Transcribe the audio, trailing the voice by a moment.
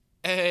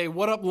Hey,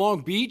 what up,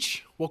 Long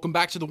Beach? Welcome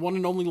back to the one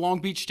and only Long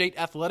Beach State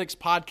Athletics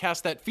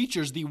podcast that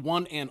features the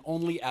one and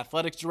only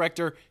athletics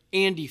director,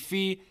 Andy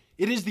Fee.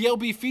 It is the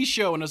LB Fee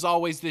Show, and as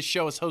always, this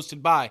show is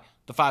hosted by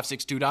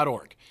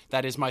the562.org.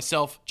 That is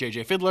myself,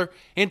 JJ Fiddler,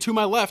 and to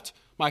my left,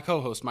 my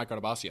co-host, Mike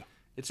Artabasia.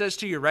 It says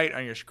to your right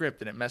on your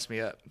script, and it messed me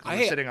up because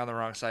I'm sitting on the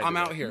wrong side. I'm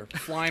out here,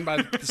 flying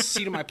by the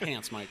seat of my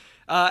pants, Mike.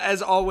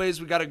 As always,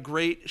 we got a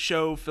great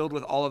show filled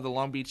with all of the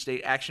Long Beach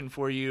State action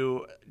for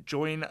you.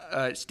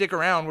 Stick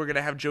around. We're going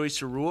to have Joey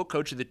Cerulle,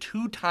 coach of the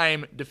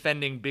two-time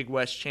defending Big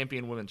West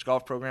champion women's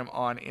golf program,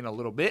 on in a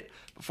little bit.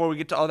 Before we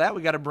get to all that,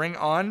 we got to bring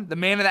on the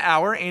man of the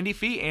hour, Andy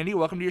Fee. Andy,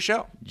 welcome to your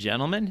show.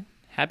 Gentlemen,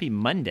 happy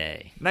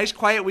Monday. Nice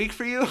quiet week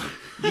for you?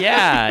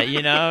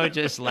 Yeah,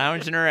 just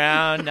lounging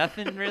around,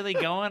 nothing really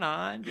going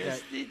on.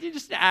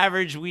 Just an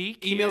average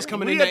week. Emails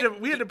coming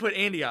in. We had to put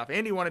Andy off.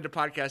 Andy wanted to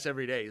podcast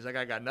every day. He's like,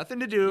 I got nothing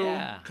to do.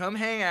 Yeah. Come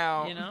hang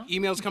out.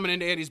 Emails coming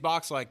into Andy's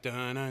box like,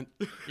 dun.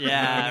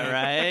 Yeah,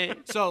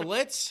 right? So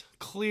let's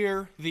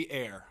clear the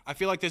air. I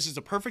feel like this is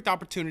a perfect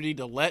opportunity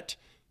to let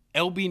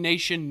LB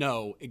Nation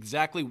know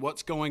exactly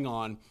what's going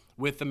on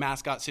with the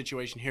mascot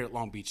situation here at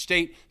Long Beach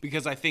State,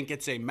 because I think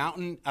it's a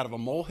mountain out of a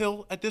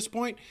molehill at this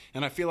point,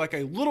 and I feel like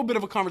a little bit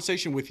of a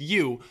conversation with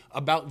you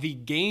about the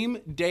game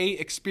day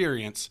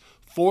experience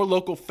for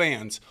local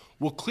fans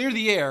will clear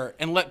the air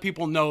and let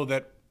people know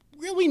that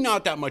really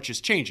not that much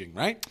is changing,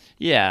 right?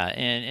 Yeah,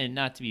 and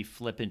not to be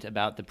flippant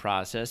about the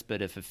process,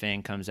 but if a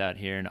fan comes out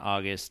here in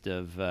August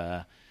of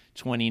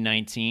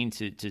 2019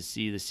 to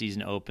see the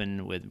season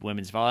open with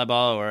women's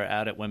volleyball or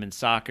out at women's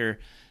soccer,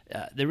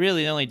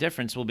 the only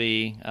difference will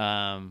be,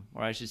 or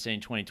I should say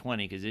in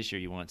 2020, because this year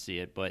you won't see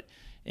it, but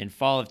in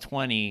fall of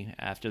 20,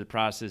 after the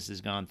process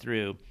has gone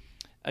through,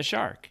 a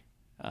shark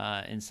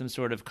in some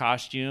sort of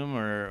costume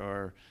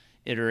or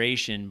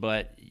iteration,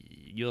 but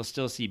you'll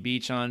still see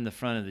beach on the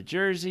front of the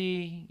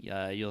jersey.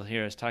 You'll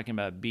hear us talking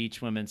about beach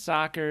women's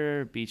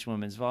soccer, beach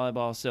women's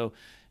volleyball, so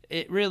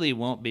it really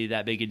won't be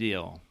that big a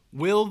deal.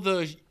 Will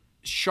the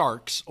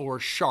sharks or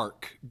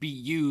shark be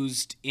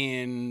used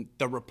in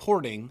the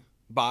reporting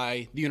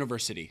by the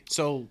university?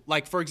 So,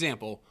 like, for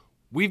example,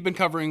 we've been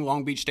covering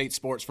Long Beach State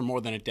sports for more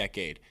than a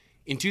decade.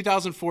 In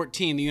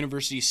 2014, the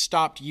university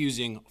stopped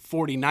using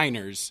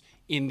 49ers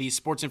in the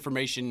sports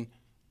information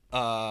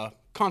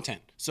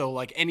content. So,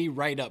 like, any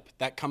write-up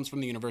that comes from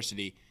the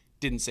university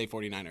didn't say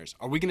 49ers.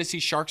 Are we going to see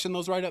sharks in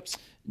those write-ups?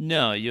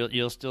 No,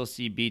 you'll still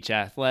see Beach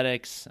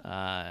Athletics,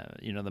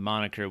 the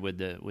moniker with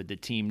the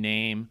team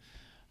name.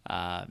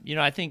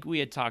 I think we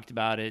had talked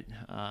about it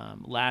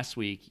last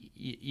week.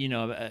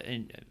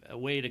 A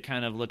way to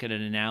kind of look at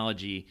an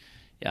analogy.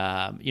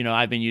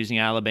 I've been using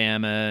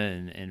Alabama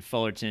and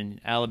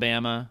Fullerton,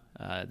 Alabama.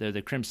 They're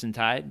the Crimson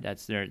Tide.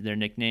 That's their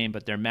nickname.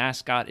 But their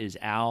mascot is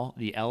Al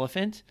the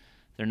Elephant.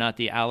 They're not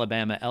the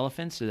Alabama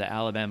Elephants. They're the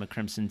Alabama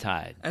Crimson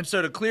Tide. And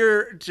so to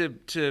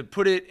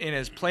put it in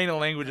as plain a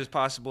language as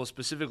possible,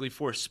 specifically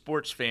for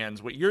sports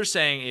fans, what you're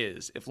saying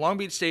is, if Long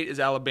Beach State is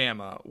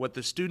Alabama, what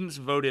the students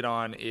voted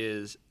on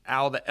is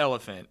Al the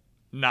Elephant,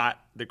 not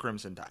the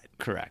Crimson Tide.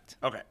 Correct.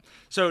 Okay.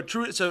 So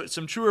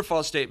some true or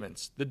false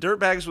statements. The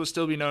Dirtbags will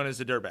still be known as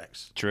the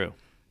Dirtbags. True.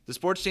 The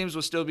sports teams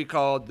will still be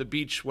called the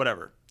Beach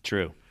whatever.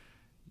 True.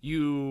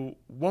 You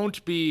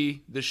won't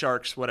be the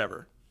Sharks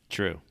whatever.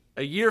 True.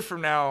 A year from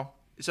now.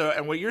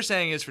 And what you're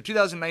saying is for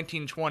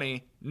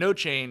 2019-20, no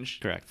change.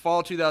 Correct.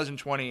 Fall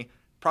 2020,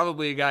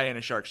 probably a guy in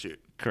a shark suit.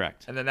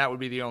 Correct. And then that would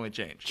be the only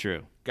change.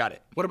 True. Got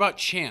it. What about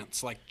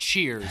chants, like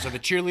cheers? Are the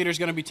cheerleaders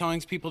going to be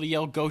telling people to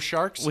yell, "Go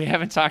Sharks"? We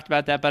haven't talked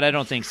about that, but I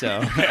don't think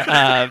so.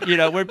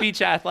 We're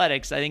Beach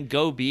Athletics. I think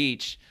 "Go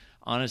Beach,"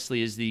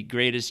 honestly, is the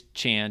greatest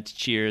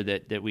cheer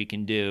that we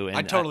can do. And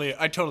I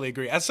totally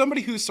agree. As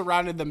somebody who's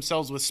surrounded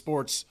themselves with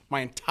sports my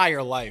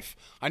entire life,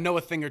 I know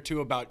a thing or two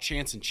about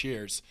chants and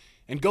cheers.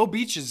 And Go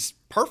Beach is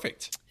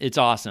perfect. It's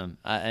awesome,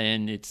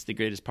 and it's the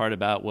greatest part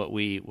about what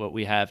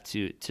we have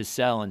to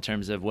sell in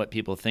terms of what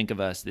people think of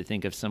us. They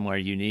think of somewhere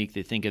unique.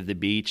 They think of the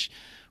beach.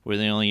 We're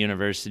the only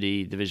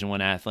university, Division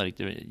I athletic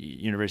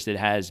university, that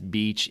has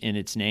beach in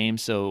its name.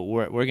 So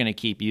we're going to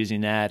keep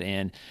using that.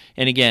 And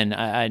again,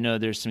 I know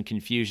there's some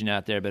confusion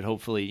out there, but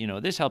hopefully,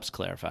 this helps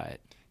clarify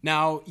it.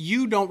 Now,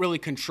 you don't really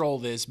control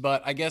this,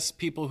 but I guess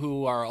people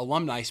who are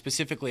alumni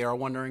specifically are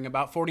wondering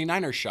about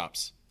 49er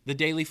shops, the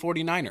Daily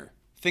 49er.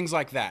 Things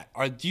like that.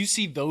 Do you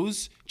see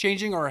those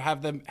changing, or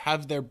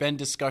have there been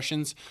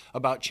discussions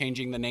about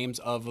changing the names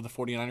of the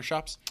 49er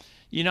shops?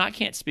 I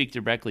can't speak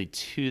directly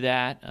to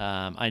that.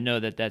 I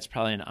know that that's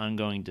probably an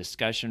ongoing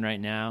discussion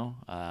right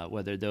now,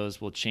 whether those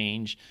will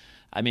change.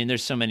 I mean,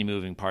 there's so many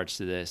moving parts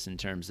to this in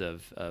terms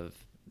of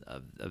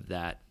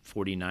that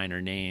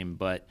 49er name,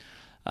 but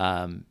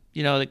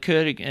it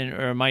could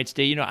or might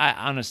stay.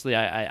 I honestly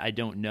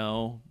don't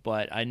know,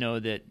 but I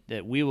know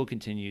that we will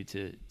continue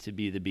to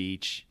be the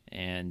beach.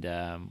 And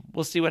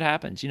we'll see what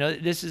happens.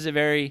 This is a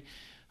very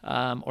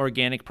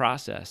organic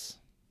process.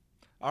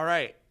 All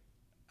right.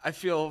 I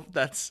feel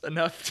that's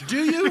enough.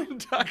 Do you?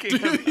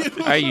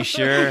 Are you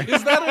sure?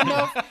 Is that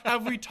enough?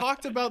 Have we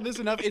talked about this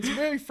enough? It's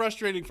very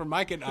frustrating for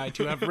Mike and I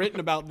to have written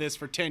about this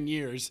for 10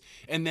 years,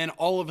 and then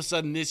all of a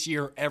sudden this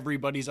year,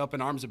 everybody's up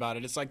in arms about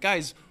it. It's like,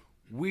 guys,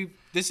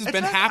 this has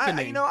been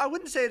happening. I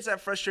wouldn't say it's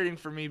that frustrating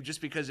for me just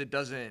because it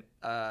doesn't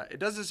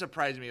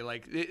surprise me.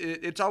 Like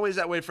it's always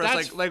that way for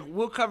us. Like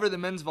we'll cover the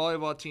men's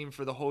volleyball team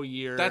for the whole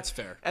year. That's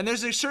fair. And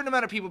there's a certain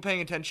amount of people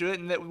paying attention to it,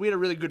 and that we had a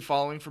really good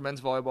following for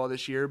men's volleyball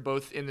this year,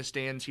 both in the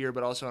stands here,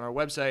 but also on our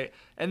website.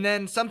 And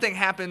then something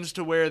happens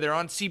to where they're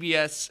on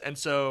CBS, and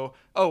so,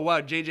 oh wow,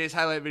 JJ's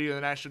highlight video of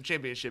the national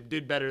championship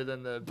did better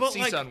than the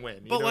CSUN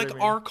win. But like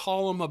our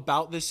column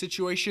about this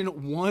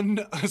situation won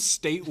a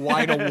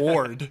statewide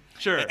award.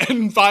 Sure.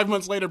 And 5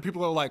 months later,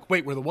 people are like,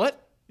 wait, we're the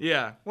what?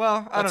 Yeah,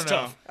 well, I don't know.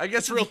 Tough. I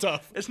guess it's real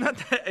tough. It's not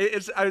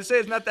that. I would say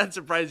it's not that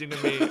surprising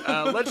to me.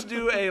 Let's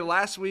do a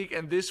last week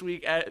and this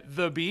week at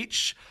the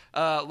beach.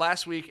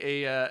 Last week,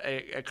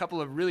 a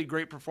couple of really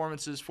great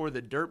performances for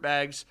the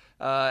Dirtbags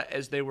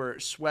as they were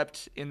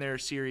swept in their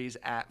series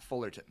at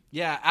Fullerton.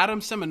 Yeah,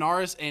 Adam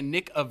Seminaris and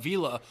Nick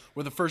Avila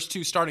were the first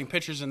two starting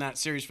pitchers in that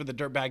series for the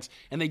Dirtbags,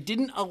 and they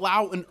didn't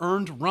allow an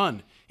earned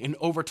run in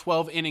over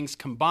 12 innings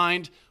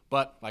combined.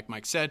 But like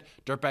Mike said,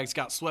 Dirtbags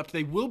got swept.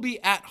 They will be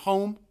at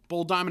home,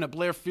 Bull Diamond at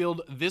Blair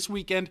Field this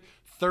weekend,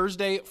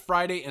 Thursday,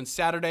 Friday, and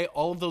Saturday.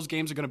 All of those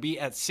games are going to be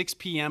at 6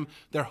 p.m.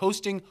 They're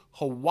hosting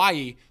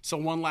Hawaii, so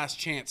one last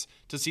chance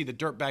to see the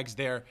Dirtbags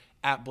there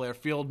at Blair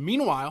Field.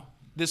 Meanwhile,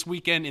 this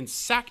weekend in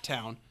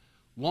Sacktown,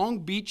 Long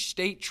Beach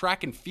State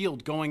Track and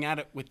Field going at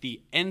it with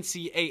the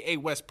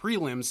NCAA West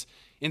prelims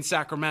in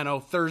Sacramento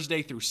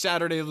Thursday through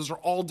Saturday. Those are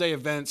all-day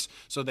events,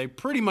 so they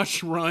pretty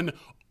much run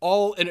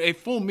all in a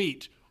full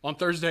meet on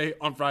Thursday,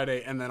 on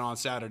Friday, and then on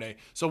Saturday.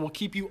 So we'll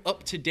keep you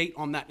up to date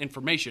on that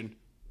information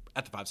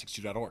at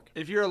the562.org.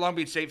 If you're a Long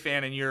Beach State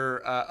fan and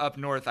you're up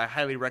north, I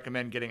highly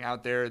recommend getting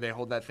out there. They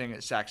hold that thing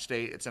at Sac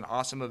State. It's an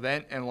awesome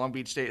event, and Long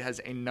Beach State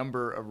has a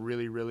number of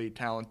really, really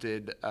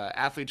talented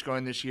athletes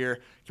going this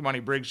year.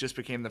 Kimani Briggs just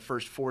became the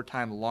first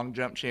 4-time long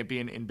jump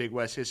champion in Big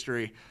West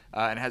history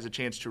and has a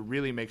chance to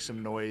really make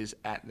some noise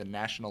at the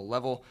national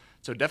level.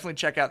 So definitely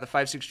check out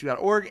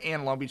the562.org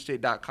and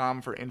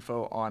longbeachstate.com for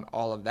info on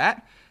all of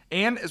that.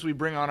 And as we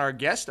bring on our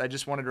guest, I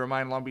just wanted to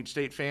remind Long Beach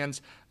State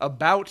fans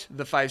about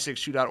the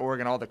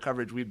 562.org and all the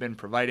coverage we've been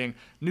providing.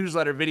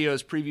 Newsletter,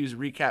 videos, previews,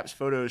 recaps,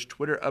 photos,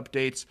 Twitter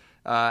updates.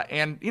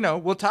 And,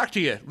 we'll talk to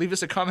you. Leave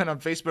us a comment on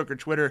Facebook or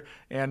Twitter,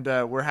 and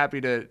we're happy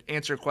to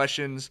answer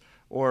questions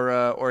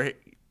or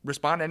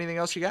respond to anything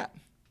else you got.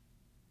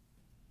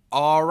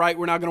 All right,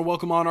 we're now going to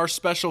welcome on our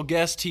special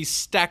guest. He's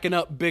stacking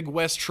up Big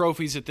West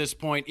trophies at this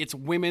point. It's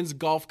women's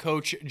golf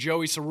coach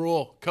Joey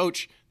Cerulle.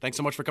 Coach, thanks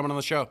so much for coming on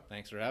the show.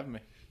 Thanks for having me.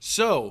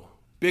 So,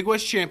 Big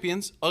West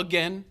champions,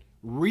 again,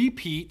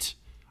 repeat.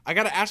 I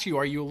got to ask you,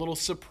 are you a little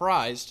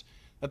surprised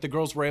that the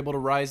girls were able to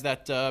rise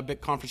that big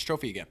conference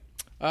trophy again?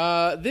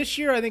 This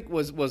year, I think,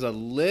 was a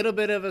little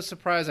bit of a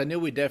surprise. I knew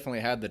we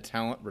definitely had the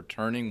talent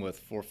returning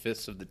with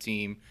 4/5 of the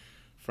team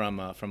from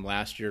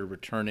last year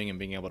returning and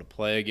being able to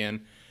play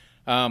again.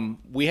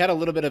 We had a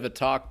little bit of a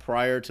talk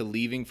prior to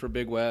leaving for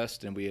Big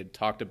West, and we had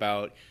talked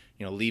about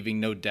leaving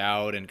no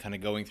doubt and kind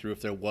of going through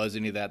if there was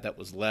any of that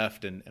was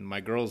left. And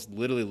my girls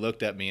literally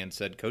looked at me and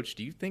said, Coach,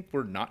 do you think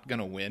we're not going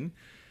to win?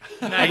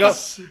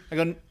 Nice. I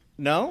go,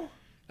 no.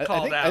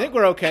 I think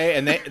we're okay.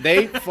 And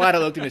they flat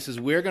out looked at me and says,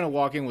 we're going to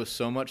walk in with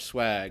so much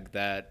swag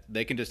that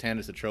they can just hand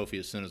us the trophy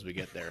as soon as we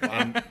get there.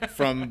 And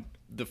from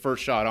the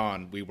first shot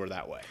on, we were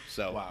that way.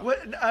 So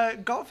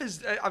What golf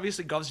is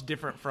obviously golf's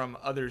different from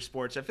other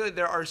sports. I feel like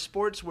there are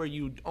sports where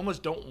you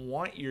almost don't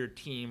want your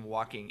team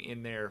walking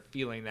in there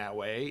feeling that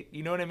way.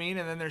 You know what I mean?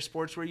 And then there's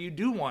sports where you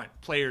do want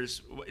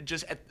players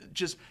just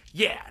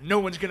no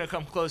one's gonna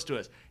come close to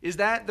us. Is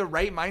that the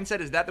right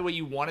mindset? Is that the way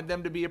you wanted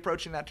them to be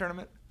approaching that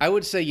tournament? I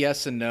would say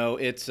yes and no.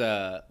 It's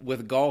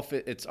with golf,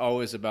 it's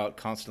always about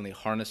constantly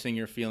harnessing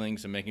your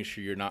feelings and making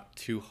sure you're not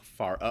too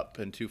far up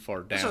and too far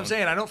down. That's what I'm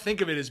saying. I don't think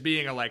of it as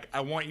being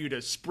I want you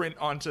to sprint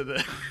onto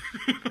the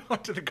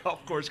onto the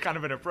golf course kind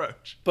of an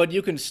approach. But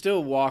you can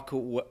still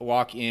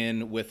walk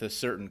in with a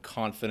certain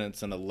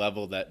confidence and a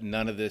level that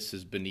none of this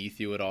is beneath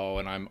you at all,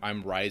 and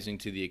I'm rising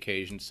to the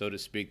occasion, so to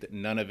speak, that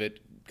none of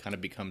it kind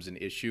of becomes an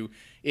issue.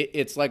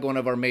 It's like one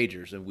of our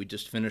majors, and we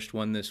just finished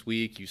one this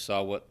week. You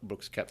saw what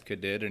Brooks Koepka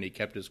did, and he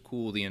kept his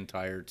cool the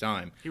entire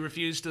time. He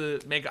refused to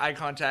make eye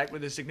contact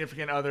with his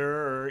significant other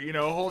or,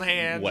 hold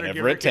hands.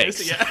 Whatever it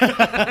takes.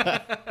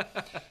 Yeah.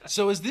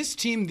 So is this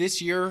team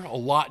this year a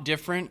lot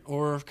different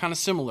or kind of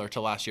similar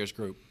to last year's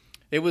group?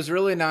 It was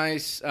really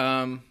nice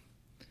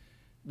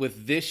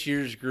with this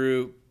year's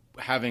group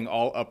having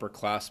all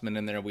upperclassmen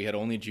in there. We had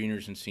only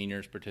juniors and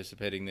seniors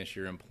participating this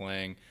year and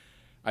playing.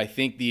 I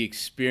think the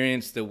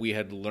experience that we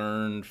had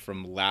learned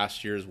from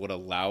last year is what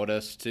allowed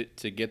us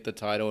to get the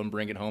title and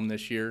bring it home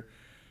this year.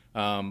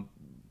 I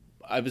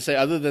would say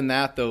other than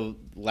that, though,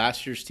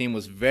 last year's team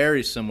was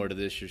very similar to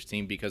this year's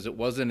team because it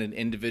wasn't an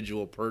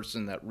individual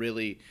person that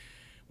really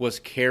was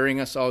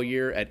carrying us all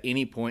year. At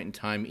any point in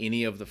time,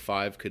 any of the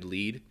five could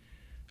lead.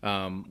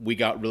 We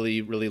got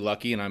really, really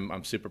lucky, and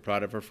I'm super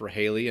proud of her for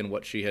Haley and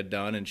what she had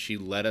done, and she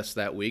led us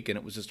that week, and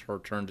it was just her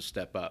turn to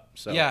step up.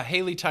 So yeah,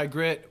 Haley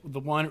Tigrit,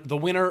 the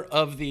winner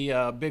of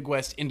the Big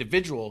West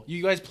individual.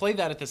 You guys play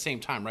that at the same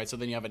time, right? So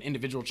then you have an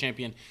individual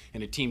champion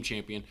and a team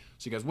champion.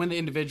 So you guys win the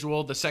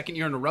individual. The second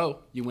year in a row,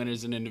 you win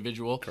as an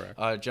individual.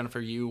 Correct. Jennifer,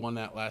 you won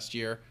that last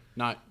year.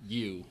 Not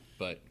you,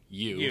 but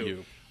you.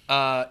 You.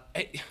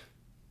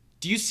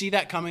 Do you see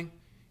that coming?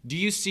 Do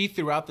you see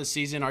throughout the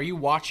season, are you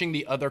watching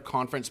the other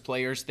conference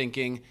players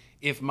thinking,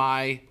 if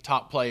my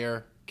top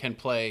player can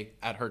play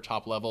at her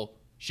top level,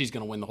 she's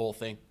going to win the whole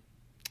thing?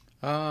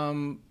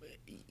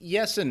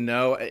 Yes and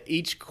no.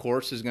 Each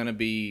course is going to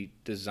be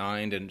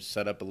designed and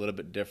set up a little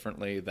bit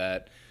differently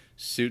that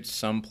suits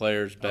some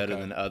players better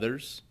than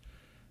others.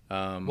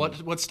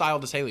 What style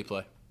does Haley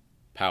play?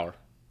 Power.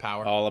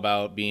 All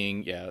about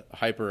being,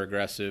 hyper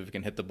aggressive,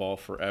 can hit the ball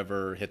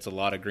forever, hits a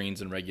lot of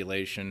greens in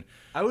regulation.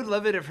 I would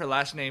love it if her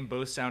last name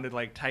both sounded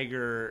like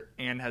Tiger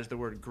and has the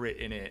word grit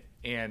in it,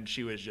 and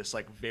she was just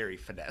like very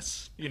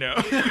finesse, you know?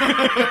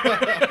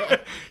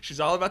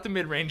 She's all about the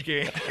mid-range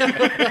game.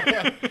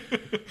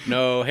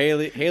 No,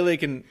 Haley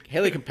can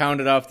pound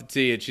it off the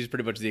tee, and she's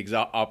pretty much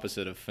the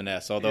opposite of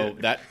finesse, although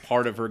that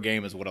part of her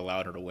game is what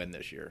allowed her to win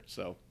this year,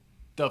 so...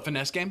 The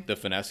finesse game? The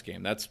finesse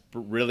game. That's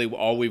really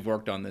all we've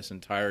worked on this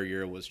entire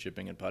year was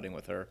chipping and putting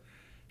with her.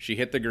 She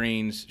hit the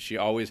greens. She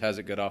always has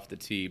it good off the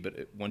tee,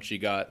 but once she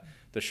got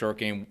the short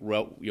game a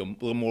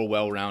little more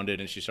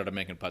well-rounded and she started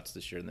making putts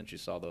this year, and then she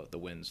saw the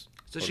wins.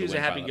 So she was a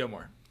Happy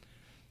Gilmore.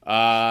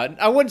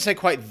 I wouldn't say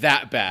quite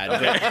that bad,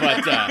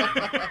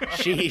 but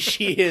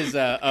she is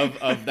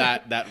of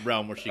that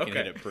realm where she can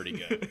hit it pretty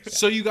good. Yeah.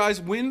 So you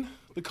guys win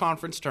the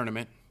conference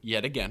tournament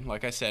yet again,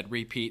 like I said,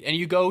 repeat, and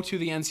you go to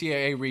the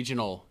NCAA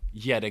regional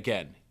yet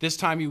again. This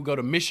time you go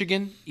to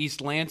Michigan, East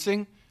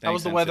Lansing. How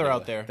was the weather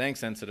out there?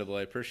 Thanks,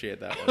 NCAA. Appreciate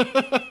that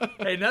one.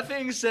 Hey,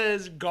 nothing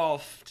says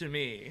golf to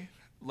me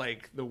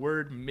like the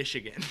word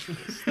Michigan.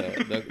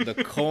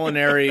 the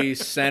culinary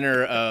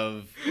center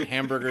of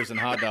hamburgers and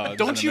hot dogs.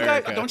 Don't you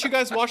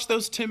guys watch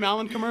those Tim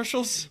Allen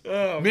commercials?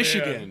 Oh,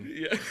 Michigan. Man.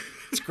 Yeah.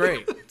 It's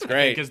great. It's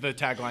great. Is the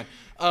tagline.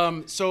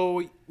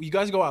 So you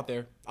guys go out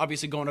there,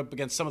 obviously going up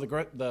against some of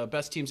the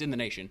best teams in the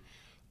nation.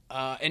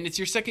 And it's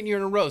your second year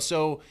in a row,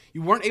 so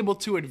you weren't able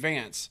to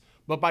advance.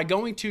 But by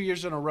going 2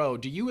 years in a row,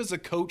 do you as a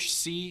coach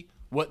see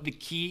what the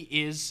key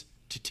is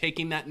to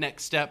taking that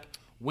next step,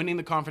 winning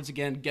the conference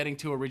again, getting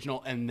to a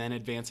regional, and then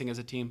advancing as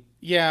a team?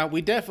 Yeah,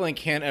 we definitely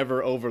can't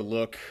ever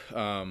overlook,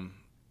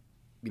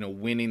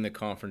 winning the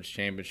conference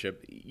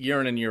championship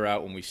year in and year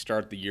out when we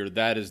start the year.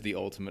 That is the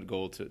ultimate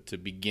goal to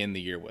begin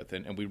the year with.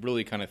 And we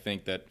really kind of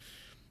think that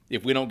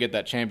if we don't get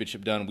that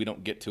championship done, we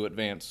don't get to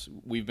advance.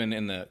 We've been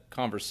in the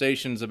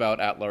conversations about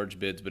at-large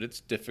bids, but it's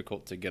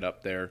difficult to get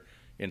up there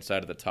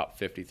inside of the top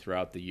 50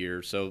 throughout the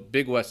year. So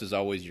Big West is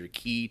always your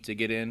key to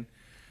get in.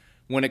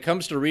 When it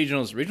comes to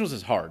regionals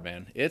is hard,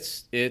 man.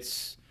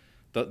 It's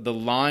the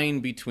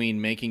line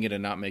between making it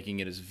and not making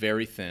it is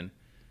very thin.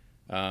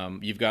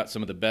 You've got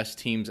some of the best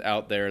teams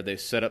out there. They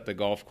set up the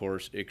golf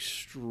course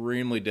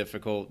extremely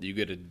difficult. You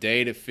get a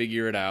day to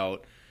figure it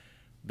out.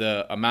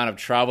 The amount of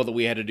travel that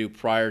we had to do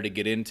prior to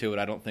get into it,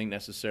 I don't think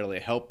necessarily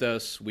helped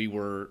us. We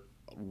were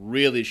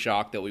really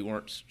shocked that we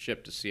weren't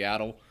shipped to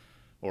Seattle,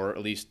 or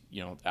at least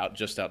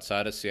just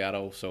outside of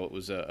Seattle. So it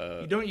was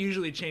You don't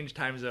usually change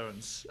time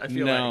zones, I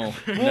feel no,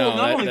 like.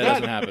 Well, that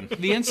doesn't happen.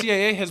 The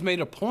NCAA has made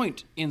a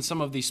point in some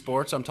of these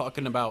sports. I'm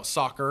talking about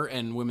soccer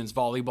and women's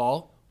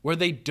volleyball, where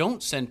they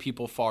don't send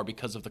people far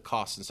because of the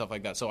costs and stuff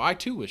like that. So I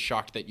too was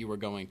shocked that you were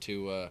going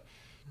to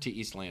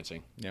East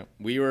Lansing. Yeah,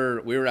 we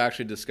were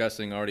actually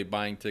discussing already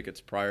buying tickets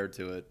prior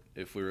to it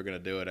if we were going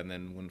to do it, and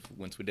then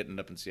once we did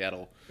end up in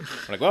Seattle,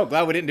 we're like, well,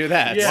 glad we didn't do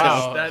that. Yes,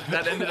 Wow.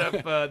 that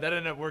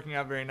ended up working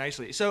out very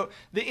nicely. So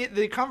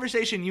the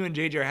conversation you and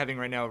JJ are having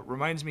right now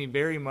reminds me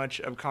very much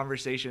of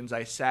conversations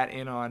I sat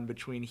in on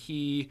between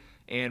he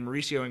and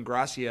Mauricio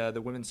Ingracia,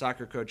 the women's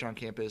soccer coach on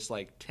campus,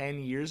 like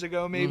 10 years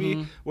ago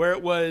maybe, where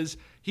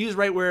he was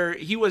right where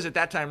he was at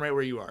that time, right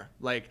where you are.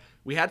 Like,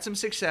 we had some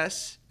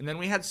success, and then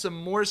we had some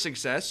more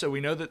success, so we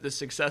know that the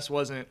success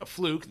wasn't a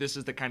fluke. This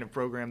is the kind of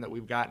program that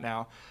we've got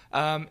now.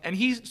 And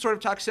he sort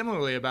of talked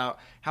similarly about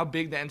how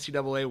big the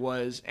NCAA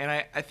was, and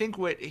I think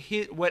what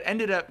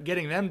ended up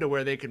getting them to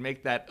where they could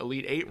make that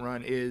Elite Eight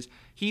run is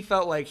he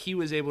felt like he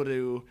was able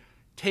to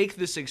take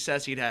the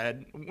success he'd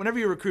had. Whenever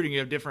you're recruiting, you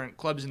have different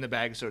clubs in the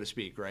bag, so to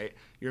speak, right?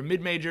 You're a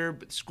mid-major,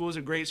 but the school's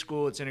a great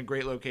school. It's in a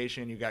great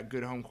location. You got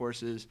good home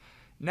courses.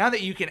 Now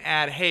that you can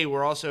add, hey,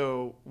 we're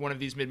also one of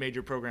these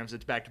mid-major programs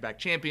that's back-to-back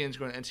champions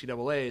going to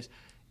NCAAs,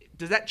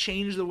 does that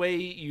change the way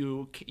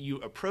you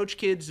approach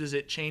kids? Does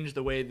it change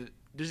the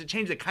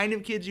kind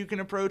of kids you can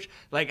approach?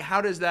 Like,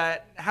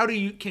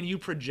 can you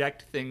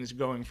project things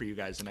going for you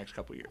guys the next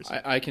couple of years?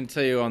 I can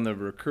tell you on the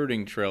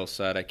recruiting trail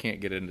side, I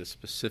can't get into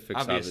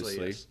specifics,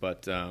 obviously. Yes.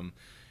 But, in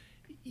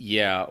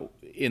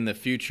the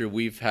future,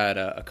 we've had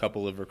a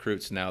couple of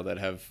recruits now that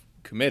have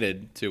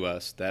committed to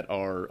us that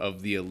are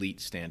of the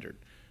elite standard.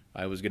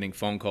 I was getting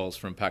phone calls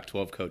from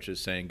Pac-12 coaches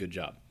saying, good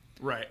job.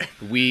 Right.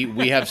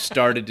 We have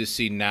started to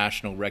see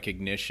national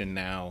recognition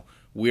now.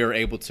 We are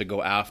able to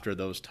go after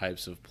those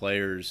types of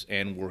players,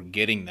 and we're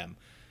getting them.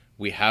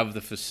 We have the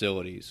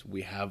facilities.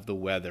 We have the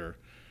weather.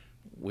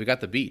 We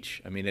got the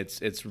beach. I mean,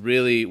 it's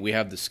really, we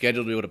have the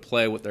schedule to be able to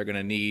play what they're going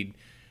to need.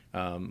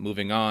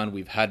 Moving on,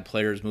 we've had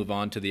players move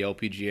on to the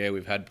LPGA.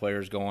 We've had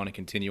players go on and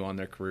continue on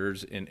their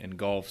careers in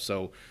golf.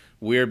 So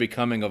we're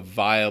becoming a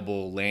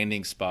viable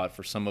landing spot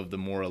for some of the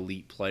more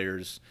elite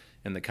players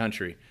in the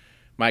country.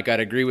 Mike,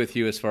 I'd agree with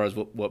you as far as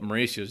what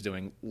Mauricio's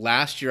doing.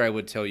 Last year, I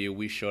would tell you,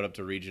 we showed up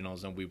to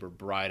regionals and we were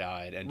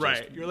bright-eyed and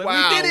just, You're like,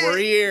 wow, we did it! We're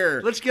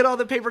here. Let's get all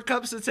the paper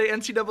cups that say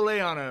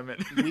NCAA on them.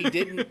 We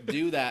didn't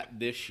do that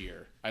this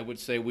year. I would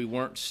say we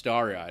weren't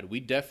starry-eyed.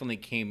 We definitely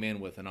came in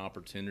with an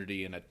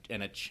opportunity and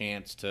a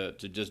chance to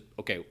just,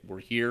 okay, we're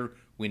here.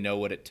 We know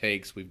what it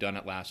takes. We've done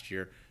it last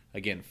year.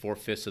 Again,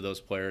 4/5 of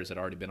those players had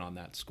already been on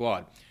that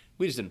squad.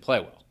 We just didn't play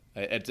well.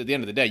 At the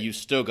end of the day, you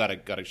still got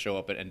to show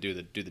up and do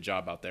the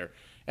job out there.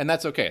 And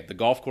that's okay. The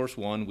golf course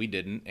won, we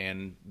didn't,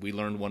 and we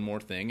learned one more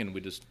thing, and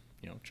we just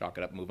chalk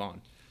it up and move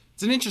on.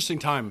 It's an interesting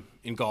time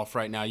in golf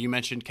right now. You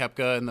mentioned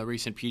Koepka and the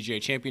recent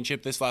PGA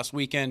Championship this last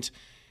weekend,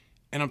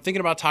 and I'm thinking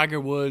about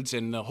Tiger Woods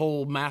and the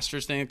whole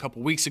Masters thing a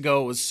couple weeks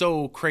ago. It was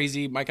so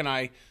crazy. Mike and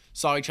I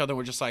saw each other and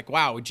we're just like,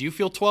 wow, do you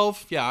feel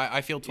 12? Yeah, I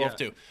feel 12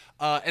 too.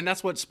 And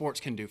that's what sports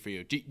can do for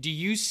you. Do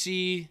you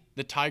see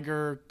the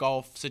Tiger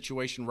golf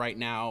situation right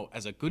now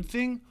as a good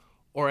thing,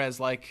 or as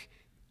like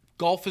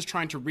golf is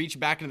trying to reach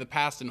back into the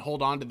past and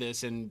hold on to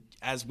this, and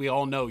as we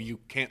all know, you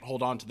can't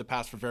hold on to the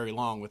past for very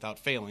long without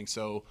failing.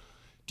 So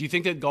do you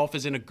think that golf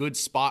is in a good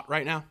spot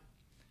right now?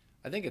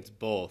 I think it's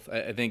both.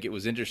 I think it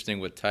was interesting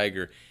with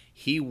Tiger.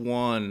 He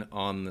won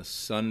on the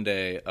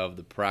Sunday of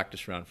the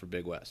practice round for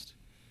Big West.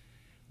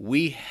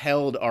 We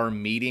held our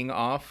meeting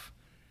off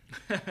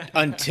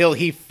until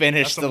he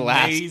finished the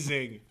last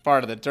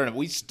part of the tournament.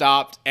 We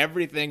stopped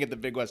everything at the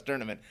Big West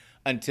tournament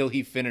until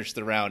he finished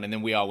the round, and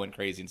then we all went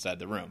crazy inside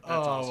the room.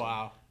 That's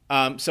awesome.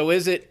 Wow. So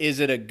is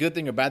it a good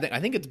thing or bad thing? I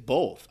think it's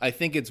both. I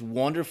think it's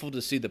wonderful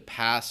to see the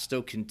past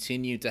still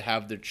continue to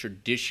have the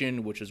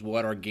tradition, which is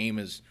what our game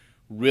is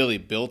really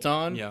built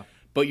on. Yeah.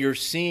 But you're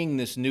seeing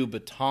this new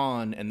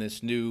baton and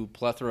this new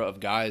plethora of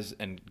guys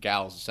and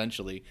gals,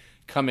 essentially,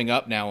 coming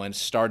up now and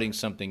starting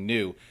something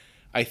new.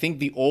 I think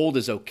the old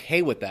is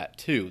okay with that,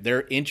 too.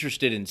 They're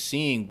interested in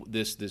seeing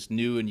this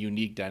new and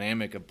unique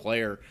dynamic of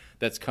player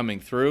that's coming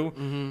through.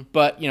 Mm-hmm.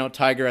 But,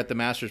 Tiger at the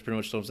Masters pretty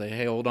much told him,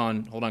 hey, hold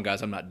on,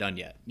 guys, I'm not done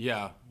yet.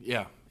 Yeah.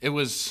 It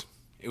was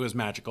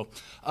magical.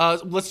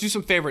 Let's do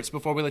some favorites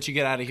before we let you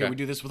get out of here. Okay. We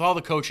do this with all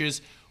the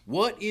coaches.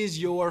 What is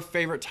your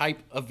favorite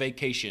type of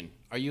vacation?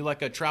 Are you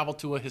like a travel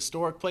to a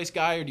historic place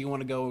guy, or do you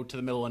want to go to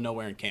the middle of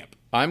nowhere and camp?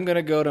 I'm going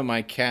to go to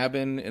my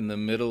cabin in the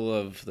middle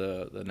of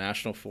the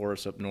national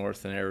forest up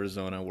north in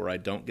Arizona, where I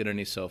don't get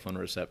any cell phone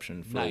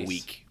reception for a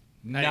week.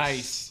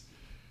 Nice.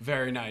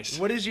 Very nice.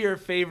 What is your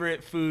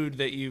favorite food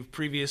that you've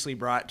previously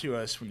brought to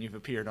us when you've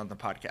appeared on the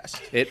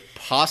podcast? It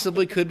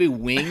possibly could be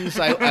wings.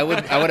 I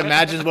would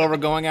imagine is where we're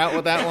going out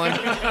with that one.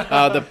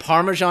 The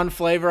Parmesan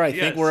flavor, I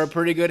think, were a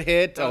pretty good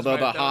hit. Although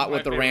the hot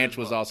with the ranch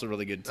was also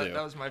really good too.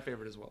 That was my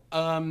favorite as well.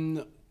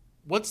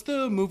 What's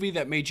the movie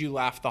that made you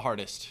laugh the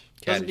hardest?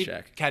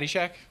 Caddyshack.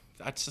 Caddyshack?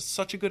 That's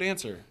such a good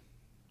answer.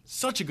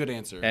 Such a good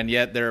answer. And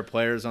yet there are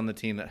players on the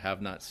team that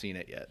have not seen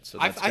it yet. So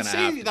that's I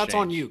say that's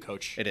change. on you,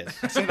 Coach. It is.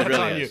 That's It really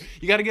on is. you.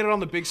 You got to get it on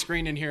the big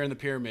screen in here in the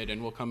pyramid,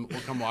 and we'll come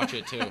watch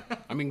it too.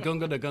 I mean,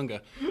 gunga to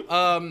gunga.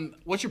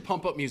 What's your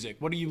pump up music?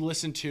 What do you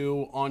listen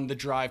to on the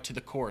drive to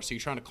the course? Are you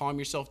trying to calm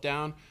yourself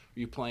down? Or are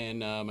you playing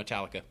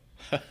Metallica?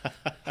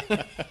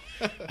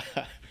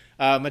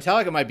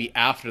 Metallica might be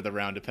after the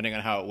round, depending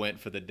on how it went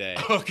for the day.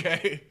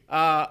 Okay.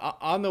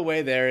 On the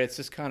way there, it's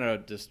just kind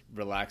of just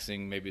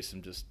relaxing, maybe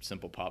some just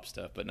simple pop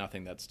stuff, but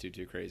nothing that's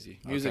too crazy.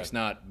 Music's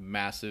not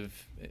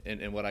massive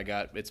in what I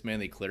got. It's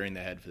mainly clearing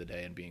the head for the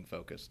day and being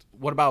focused.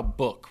 What about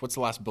book? What's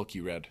the last book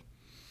you read?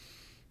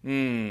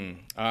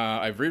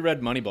 I've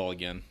reread Moneyball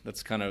again.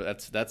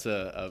 That's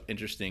a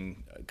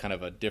interesting kind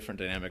of a different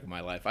dynamic of my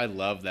life. I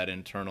love that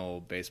internal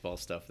baseball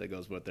stuff that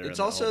goes with there. It's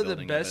also the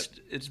best.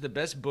 It's the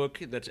best book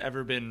that's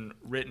ever been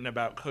written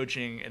about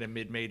coaching at a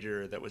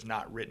mid-major that was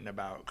not written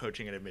about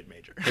coaching at a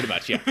mid-major. Pretty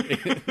much, yeah.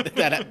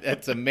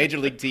 That's a major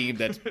league team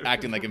that's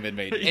acting like a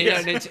mid-major.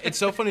 And it's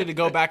so funny to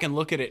go back and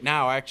look at it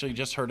now. I actually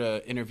just heard an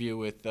interview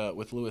with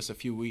Lewis a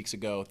few weeks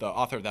ago, the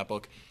author of that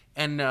book.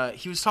 And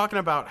he was talking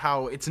about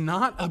how it's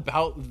not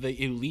about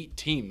the elite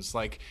teams.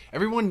 Like,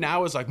 everyone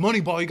now is like,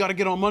 Moneyball, you got to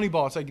get on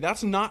Moneyball. It's like,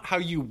 that's not how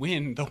you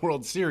win the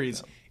World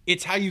Series. No.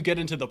 It's how you get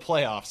into the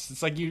playoffs.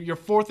 It's like you're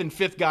fourth and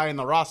fifth guy in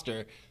the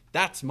roster.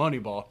 That's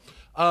Moneyball.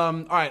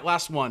 All right,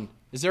 last one.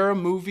 Is there a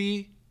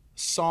movie,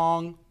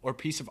 song, or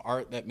piece of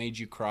art that made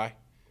you cry?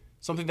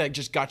 Something that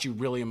just got you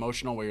really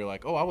emotional where you're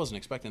like, oh, I wasn't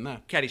expecting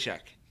that.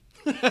 Caddyshack.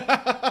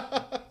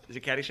 Is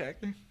it Caddyshack?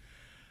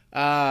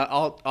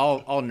 I'll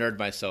nerd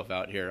myself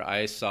out here.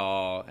 I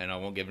saw, and I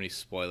won't give any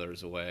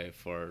spoilers away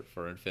for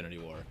Infinity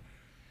War.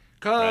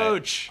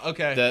 Coach. Right.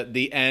 Okay.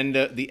 The end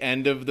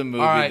of the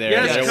movie right. there.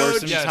 Yes, there were Coach.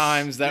 some Yes.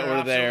 times that You're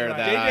were there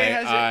absolutely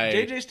that right.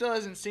 JJ still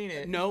hasn't seen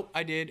it. No,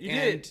 I did. You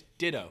and did?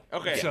 Ditto.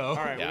 Okay. So, All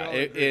right. Yeah, we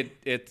all agree.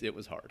 it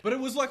was hard. But it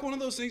was like one of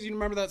those things. You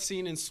remember that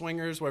scene in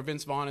Swingers where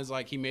Vince Vaughn is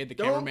like he made the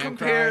Don't cameraman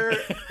compare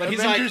cry, but he's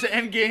like, Avengers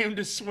Endgame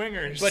to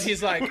Swingers. but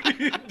he's like, what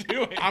are you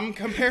doing? I'm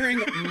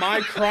comparing my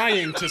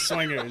crying to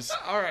Swingers.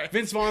 All right.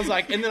 Vince Vaughn's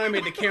like, and then I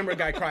made the camera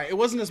guy cry. It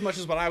wasn't as much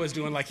as what I was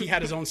doing. Like he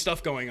had his own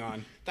stuff going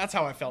on. That's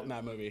how I felt in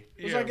that movie.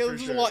 It was Yeah, like for a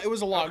sure. lot. It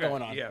was a lot Okay,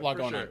 going on. yeah, a lot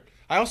for going on. sure.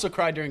 I also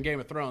cried during Game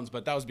of Thrones,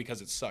 but that was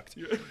because it sucked.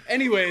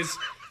 Anyways,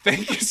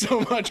 thank you so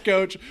much,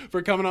 Coach,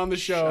 for coming on the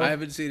show. I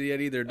haven't seen it yet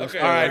either. No Okay.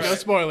 All right, All no right.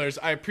 spoilers.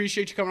 I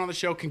appreciate you coming on the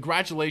show.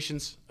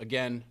 Congratulations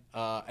again.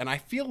 And I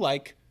feel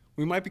like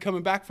we might be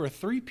coming back for a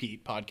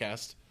three-peat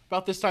podcast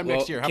about this time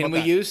next year. How Can about we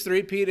that? use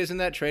three-peat? Isn't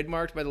that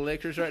trademarked by the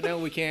Lakers right now?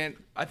 We can't.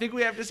 I think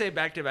we have to say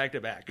back to back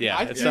to back.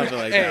 Yeah, it's something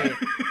like that.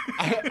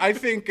 I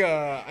think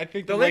the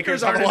The Lakers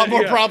Lakers have a aren't- lot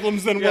more yeah.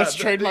 problems than Yeah, what's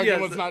the- trademarked yeah,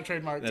 and what's the- not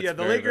trademarked. That's Yeah,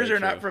 the very, Lakers very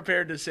are not true.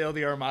 prepared to sail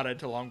the Armada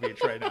to Long Beach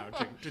right now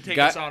to take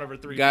Guy- us on over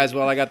 3 Guys,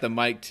 while I got the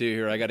mic too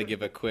here, I got to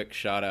give a quick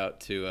shout out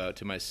to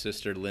my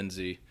sister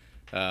Lindsay.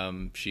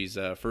 She's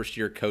first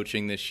year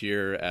coaching this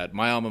year at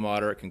my alma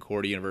mater at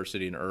Concordia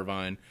University in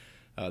Irvine.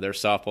 Their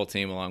softball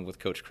team, along with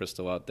Coach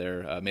Crystal out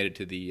there, made it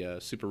to the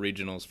Super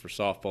Regionals for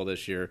softball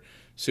this year.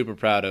 Super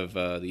proud of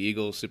the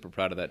Eagles. Super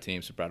proud of that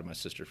team. Super proud of my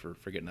sister for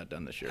getting that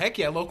done this year. Heck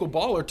yeah, local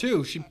baller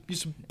too. She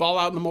used to ball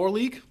out in the Moore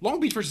League. Long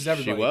Beach versus She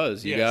everybody.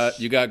 was. Yes.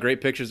 You got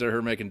great pictures of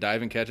her making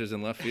diving catches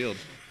in left field.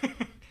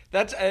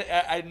 That's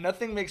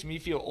nothing makes me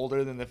feel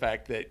older than the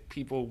fact that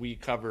people we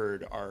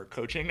covered are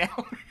coaching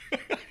now.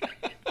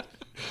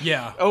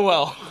 Yeah. Oh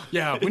well.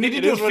 Yeah, we need to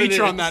It do a is what it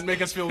feature on is. that and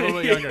make us feel a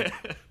little bit younger.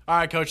 All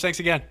right, Coach. Thanks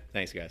again.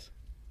 Thanks, guys.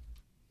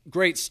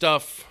 Great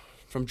stuff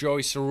from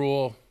Joey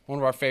Cerulle, one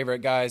of our favorite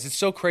guys. It's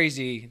so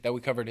crazy that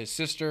we covered his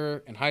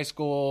sister in high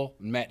school,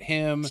 met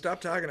him.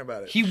 Stop talking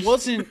about it. He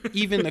wasn't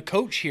even the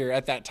coach here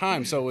at that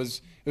time, so it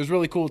was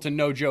really cool to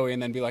know Joey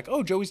and then be like,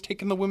 oh, Joey's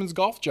taking the women's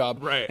golf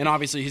job. Right. And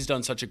obviously he's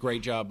done such a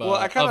great job Well,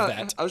 of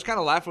that. I was kind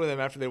of laughing with him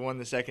after they won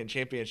the second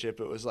championship.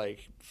 It was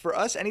like, for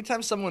us,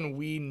 anytime someone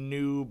we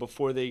knew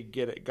before they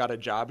got a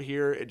job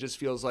here, it just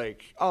feels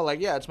like, oh,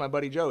 like, yeah, it's my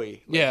buddy Joey.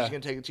 Like, Yeah. He's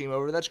going to take the team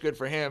over. That's good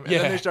for him. And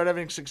Yeah. then they start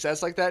having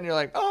success like that, and you're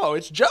like, oh,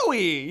 it's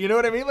Joey. You know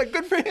what I mean? Like,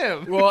 good for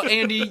him. Well,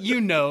 Andy,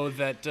 you know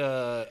that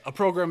a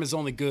program is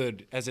only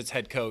good as its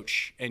head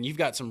coach, and you've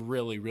got some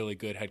really, really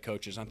good head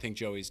coaches. I think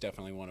Joey's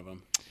definitely one of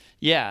them.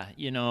 Yeah,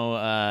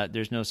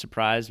 there's no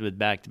surprise with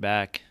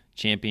back-to-back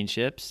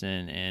championships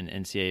and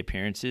NCAA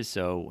appearances.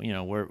 So,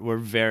 we're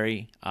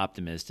very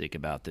optimistic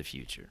about the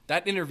future.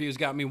 That interview's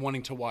got me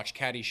wanting to watch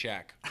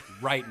Caddyshack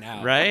right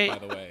now, Right? by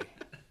the way.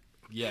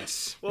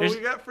 Yes. Well, we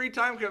got free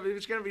time coming.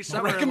 It's going to be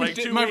summer in like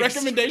 2 My weeks.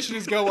 recommendation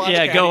is go watch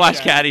Go watch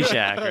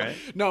Caddyshack. Caddyshack, right?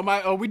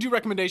 No, we do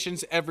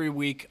recommendations every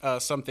week,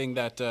 something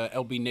that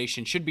LB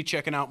Nation should be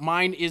checking out.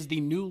 Mine is the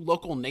new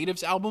Local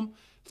Natives album.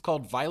 It's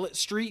called Violet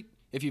Street.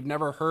 If you've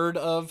never heard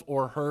of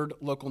or heard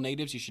Local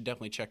Natives, you should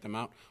definitely check them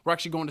out. We're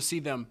actually going to see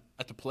them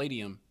at the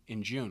Palladium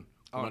in June.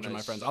 A bunch of my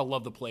nice. friends. I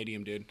love the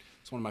Palladium, dude.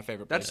 It's one of my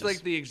favorite That's places.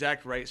 like the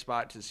exact right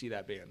spot to see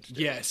that band. too.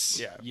 Yes.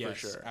 Yeah, yes,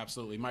 for sure.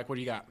 Absolutely. Mike, what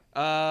do you got?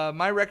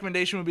 My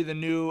recommendation would be the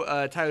new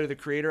Tyler, the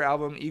Creator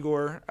album,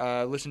 Igor.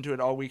 Listen to it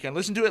all weekend.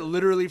 Listen to it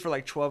literally for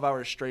like 12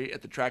 hours straight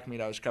at the track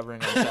meet I was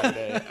covering on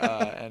Saturday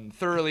and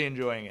thoroughly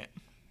enjoying it.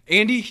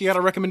 Andy, you got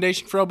a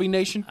recommendation for LB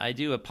Nation? I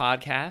do a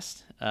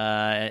podcast.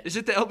 Is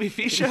it the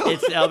LBV show?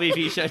 It's the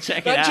LBV show.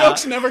 Check it out. That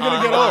joke's never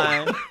gonna get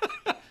old.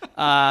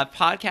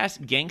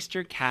 Podcast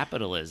Gangster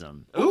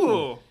Capitalism.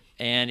 Ooh.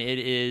 And it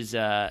is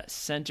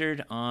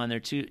centered on, there are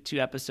two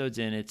episodes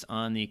in, it's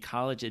on the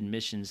college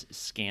admissions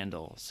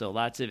scandal. So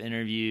lots of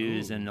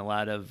interviews and a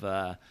lot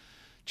of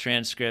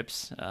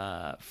transcripts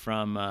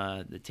from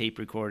the tape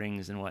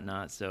recordings and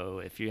whatnot. So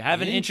if you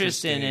have an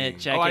interest in it,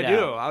 check Oh, it I out.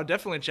 do. I'll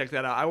definitely check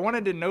that out. I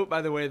wanted to note,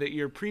 by the way, that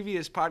your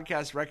previous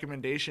podcast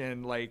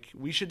recommendation, like,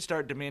 we should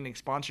start demanding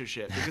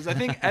sponsorship. Because I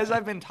think as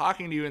I've been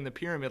talking to you in the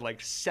pyramid, like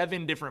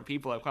 7 different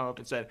people have come up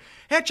and said,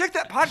 hey, check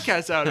that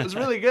podcast out. It was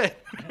really good.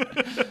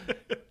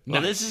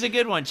 Well, this is a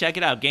good one. Check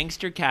it out.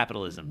 Gangster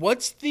Capitalism.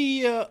 What's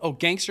the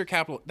Gangster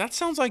Capital? That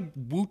sounds like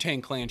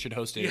Wu-Tang Clan should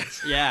host it.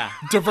 Yeah.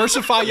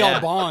 Diversify y'all Yeah.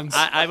 bonds.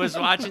 I was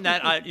watching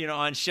that,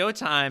 on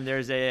Showtime.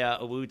 There's a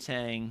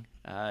Wu-Tang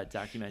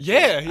documentary.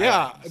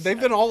 yeah. They've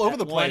been all over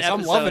the One place. I'm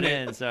episode loving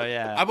it. in, so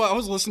yeah. I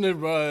was listening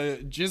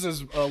to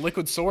Jizz's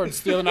Liquid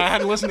Swords the other night. I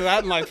hadn't listened to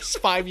that in like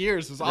 5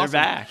 years. It was awesome.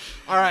 They're back.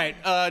 All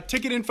right.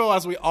 Ticket info,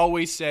 as we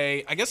always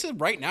say. I guess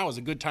right now is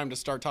a good time to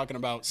start talking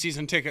about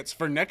season tickets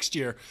for next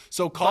year.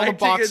 So call Buy the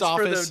box tickets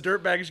office. for the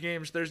Dirtbags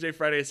games Thursday,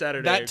 Friday,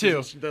 Saturday. That too.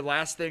 'cause it's the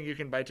last thing you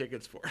can buy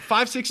tickets for.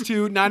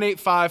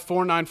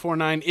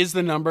 562-985-4949 is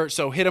the number.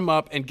 So hit them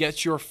up and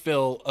get your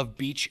fill of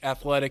beach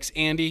athletics.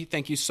 Andy,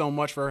 thank you so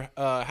much for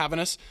having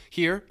us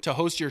here to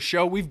host your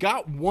show. We've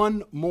got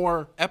one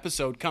more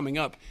episode coming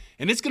up,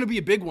 and it's going to be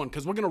a big one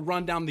because we're going to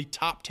run down the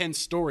top 10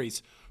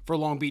 stories for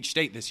Long Beach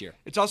State this year.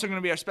 It's also going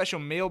to be our special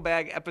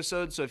mailbag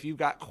episode, so if you've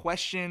got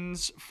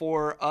questions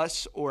for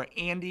us or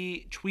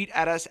Andy, tweet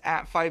at us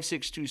at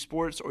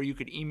 562sports, or you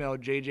could email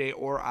JJ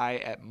or I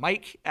at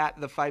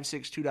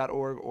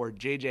mike@the562.org or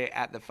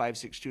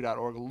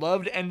jj@the562.org.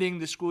 Loved ending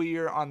the school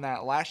year on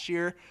that last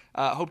year.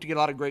 Hope to get a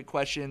lot of great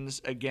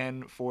questions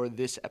again for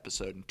this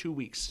episode in 2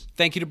 weeks.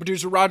 Thank you to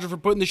producer Roger for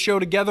putting the show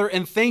together,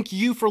 and thank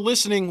you for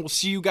listening. We'll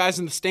see you guys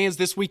in the stands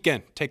this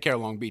weekend. Take care,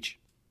 Long Beach.